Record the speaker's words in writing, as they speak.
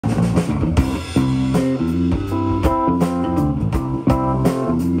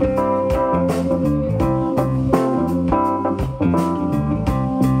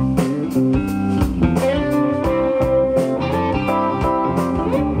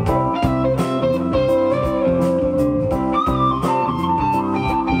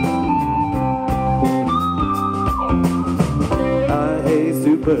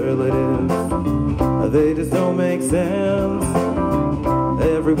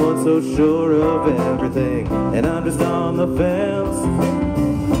once so sure of everything, and I'm just on the fence.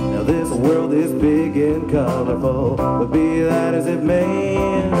 Now this world is big and colorful, but be that as it may,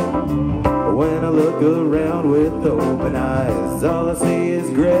 when I look around with open eyes, all I see is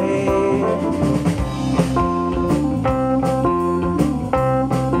gray.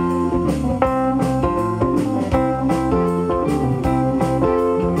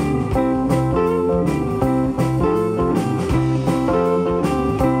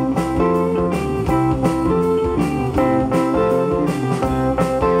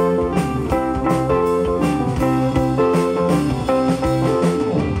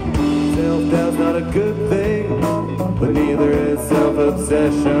 Self-doubt's not a good thing, but neither is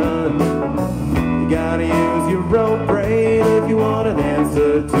self-obsession. You gotta use your own brain if you want an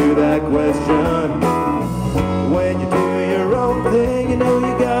answer to that question. When you do your own thing, you know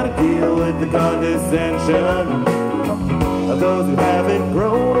you gotta deal with the condescension of those who haven't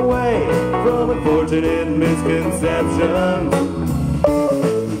grown away from unfortunate misconceptions.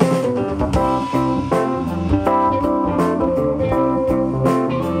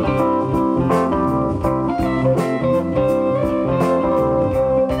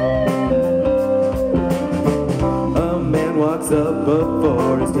 Walks up a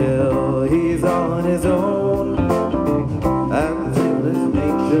forest hill, he's on his own. And the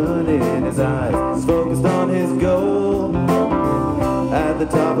distinction in his eyes is focused on his goal. At the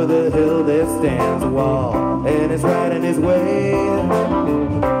top of the hill there stands a wall, and it's right in his way.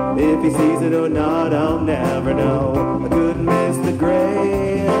 If he sees it or not, I'll never know. I couldn't miss the grave.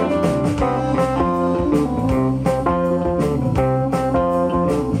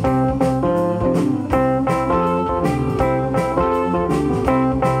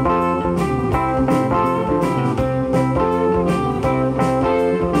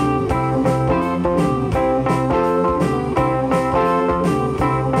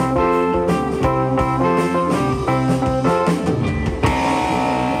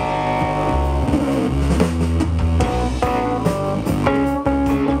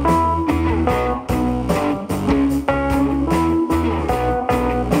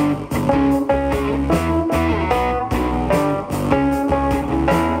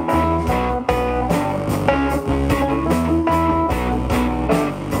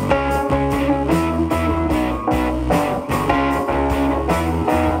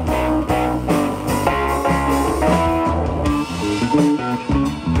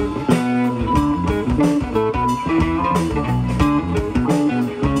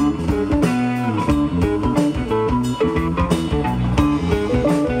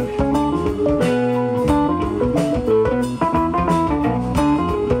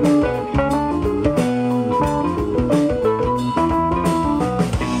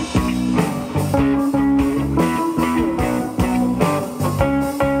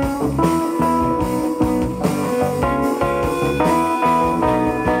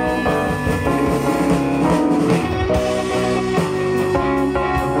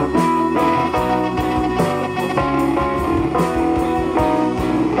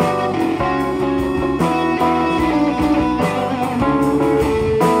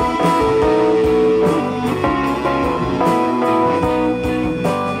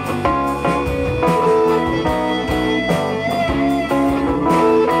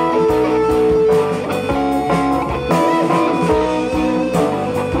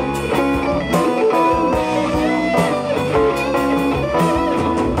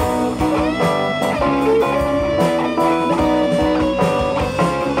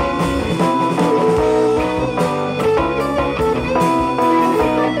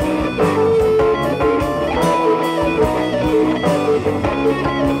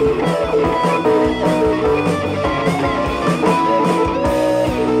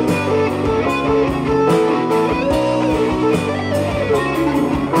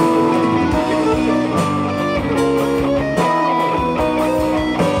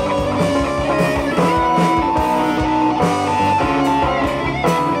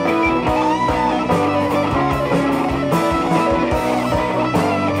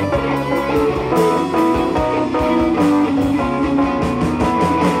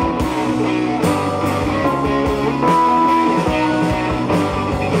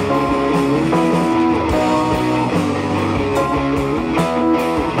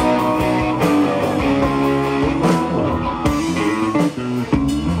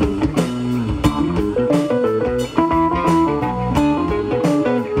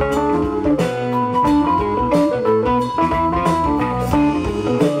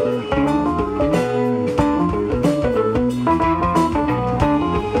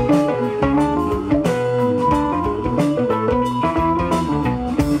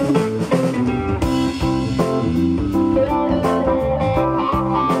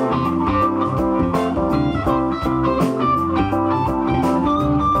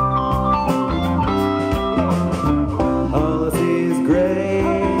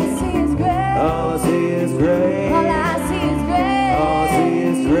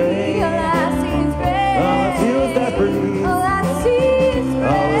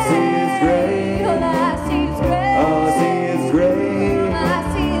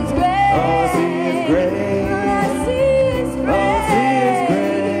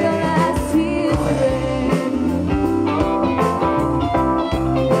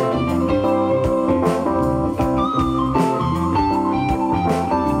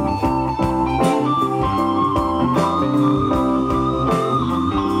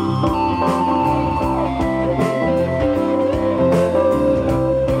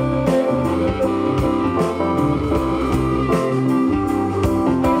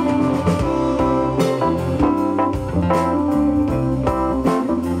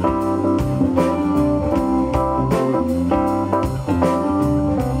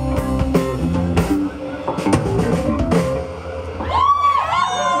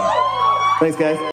 Thanks, guys.